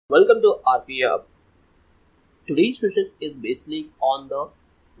Welcome to RPA Hub. Today's session is basically on the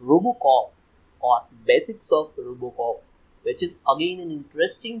Robocorp or basics of Robocorp, which is again an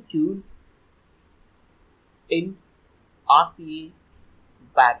interesting tool in RPA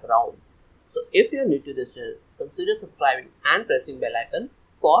background. So if you are new to this channel, consider subscribing and pressing bell icon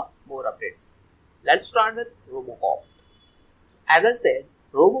for more updates. Let's start with Robocorp. As I said,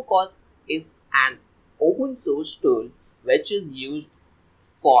 Robocorp is an open source tool which is used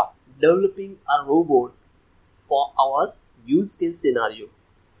for developing a robot for our use case scenario.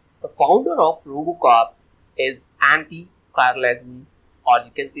 The founder of Robocorp is Andy Carlson, or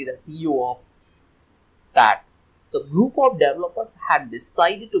you can say the CEO of that. The group of developers had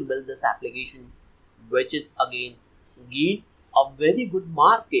decided to build this application, which is again gained a very good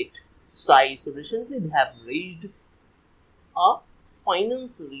market size. So recently they have raised a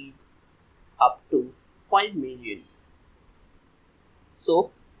finance read up to 5 million.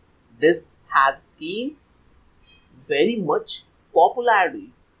 So this has gained very much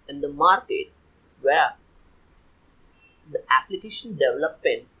popularity in the market, where the application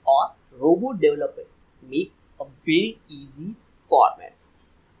development or robot development makes a very easy format.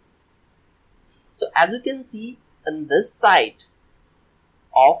 So as you can see in this site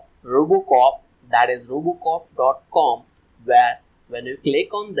of Robocorp, that is robocorp.com, where when you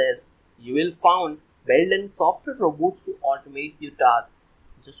click on this, you will find built-in software robots to automate your tasks,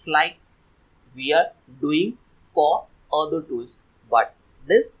 just like we are doing for other tools. But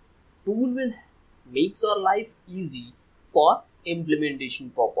this tool will makes our life easy for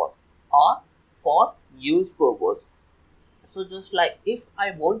implementation purpose or for use purpose. So just like if I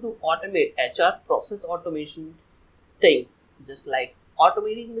want to automate HR process automation things, just like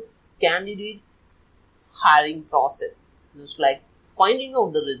automating the candidate hiring process, just like finding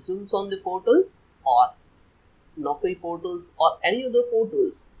out the resumes on the portal or Naukri portals or any other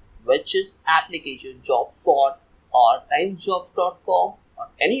portals, which is application JobSpot or timesjobs.com or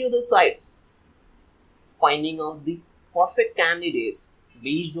any other sites, finding out the perfect candidates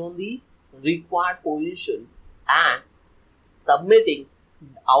based on the required position and submitting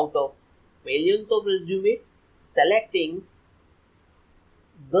out of millions of resumes, selecting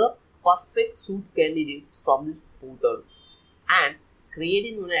the perfect suit candidates from this portal and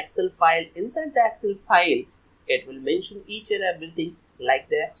creating an Excel file. Inside the Excel file, it will mention each and everything like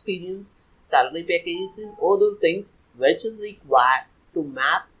the experience, salary packages and other things which is required to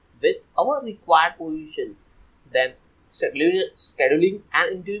map with our required position. Then scheduling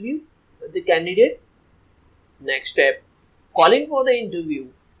an interview with the candidates. Next step, calling for the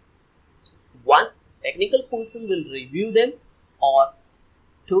interview. One technical person will review them or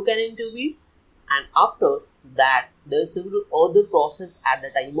took an interview, and after that there is several other process at the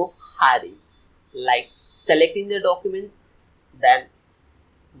time of hiring, like selecting the documents, then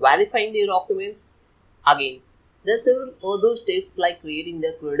verifying the documents. Again, there are several other steps like creating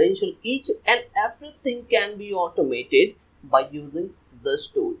their credential. Each and everything can be automated by using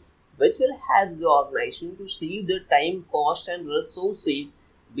this tool, which will help the organization to save their time, cost and resources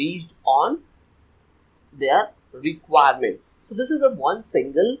based on their requirement. So this is a one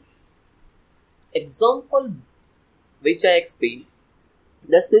single example which I explained.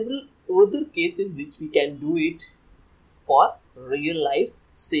 There are several other cases which we can do it for real life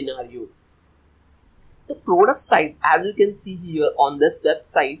scenario. The product size, as you can see here on this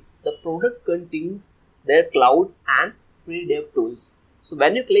website, the product contains their cloud and free dev tools. So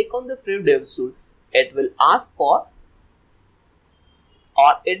when you click on the free dev tool, it will ask for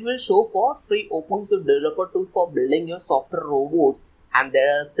or it will show for free open source developer tool for building your software robots, and there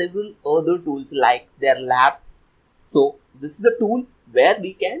are several other tools like their lab. So this is a tool where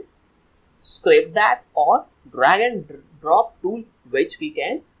we can scrape that or drag and drop tool which we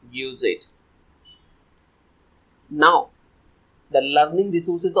can use it. Now the learning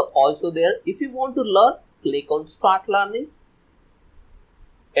resources are also there. If you want to learn, click on start learning.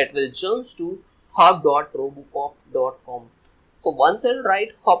 It will jump to hub.robocorp.com. So once you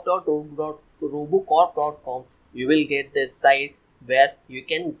write hub.robocorp.com, you will get this site where you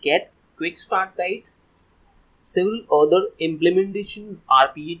can get quick start guide, several other implementation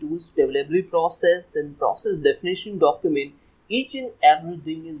RPA tools, delivery process, then process definition document. Each and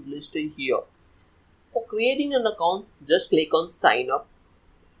everything is listed here. For creating an account, just click on sign up,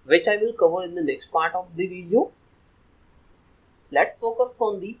 which I will cover in the next part of the video. Let's focus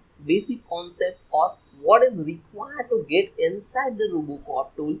on the basic concept or what is required to get inside the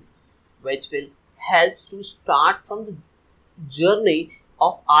Robocorp tool, which will help to start from the journey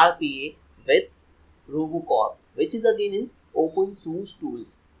of RPA with Robocorp, which is again in open source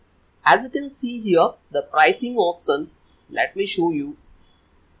tools. As you can see here, the pricing option, let me show you.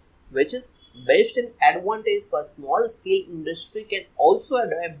 which is best in advantage for small scale industry can also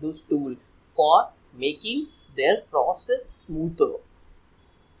adopt this tool for making their process smoother.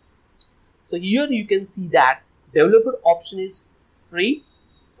 So here you can see that developer option is free.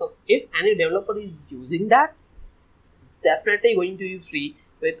 So if any developer is using that, it's definitely going to be free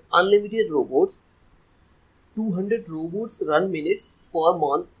with unlimited robots, 200 robots run minutes per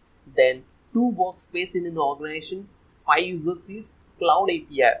month, then 2 workspace in an organization, 5 user seats, cloud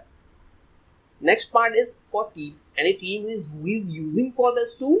API. Next part is for team. Any team who is using for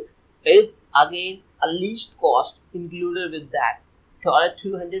this tool is again a least cost included with that,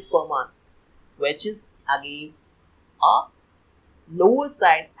 $200 per month, which is again a lower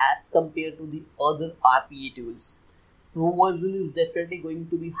side as compared to the other RPA tools. Pro version is definitely going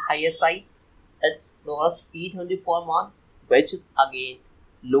to be higher side. It's $800 per month, which is again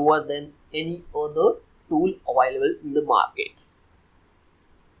lower than any other tool available in the market.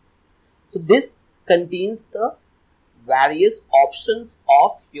 So this contains the various options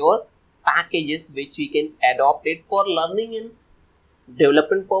of your packages which we can adopt it for learning and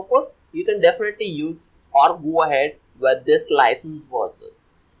development purpose. You can definitely use or go ahead with this license version.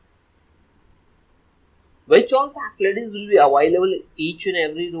 Which all facilities will be available in each and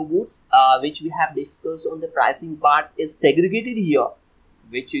every robots, which we have discussed on the pricing part is segregated here,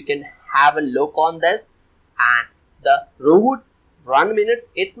 which you can have a look on this. And the robot run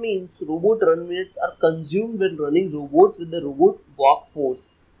minutes, it means robot run minutes are consumed when running robots with the robot workforce.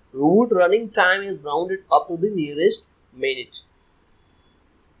 Robot running time is rounded up to the nearest minute.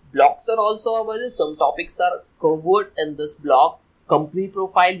 Blocks are also available. Some topics are covered in this block. Company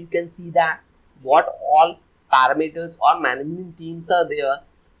profile, you can see that what all parameters or management teams are there,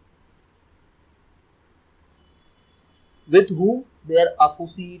 with whom they are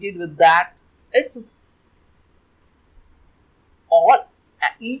associated with that. It's all,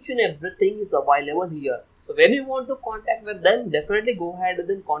 each and everything is available here. So when you want to contact with them, definitely go ahead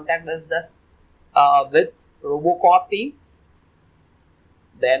and contact with this with Robocorp team.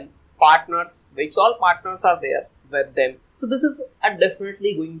 Then partners, which all partners are there with them. So this is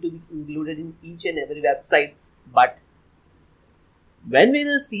definitely going to be included in each and every website. But when we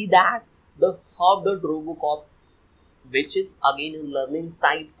will see that the hub.robocorp, which is again a learning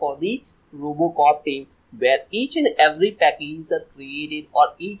site for the Robocorp team, where each and every packages are created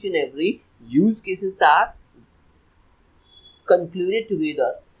or each and every use cases are concluded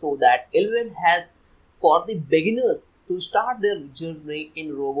together, so that it will help for the beginners to start their journey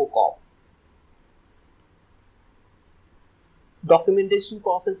in Robocorp. Documentation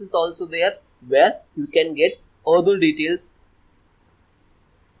process is also there, where you can get other details.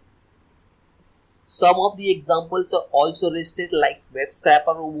 Some of the examples are also listed, like web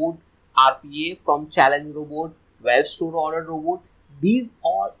scraper robot, RPA from challenge robot, web store order robot. These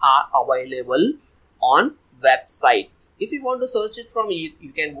all are available on websites. If you want to search it from here,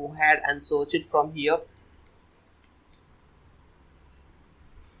 you can go ahead and search it from here.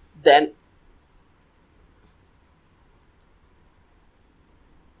 Then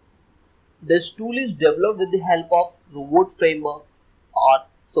this tool is developed with the help of robot framework, or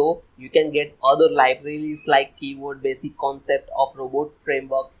so you can get other libraries like keyword, basic concept of robot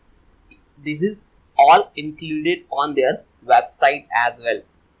framework. This is all included on their website as well.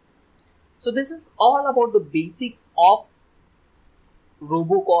 So this is all about the basics of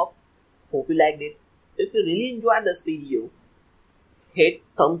Robocorp. Hope you liked it. If you really enjoyed this video, hit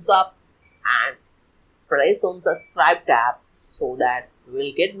thumbs up and press on the subscribe tab so that you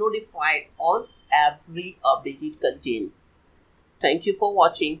will get notified on every updated content. Thank you for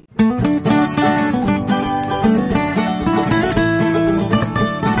watching.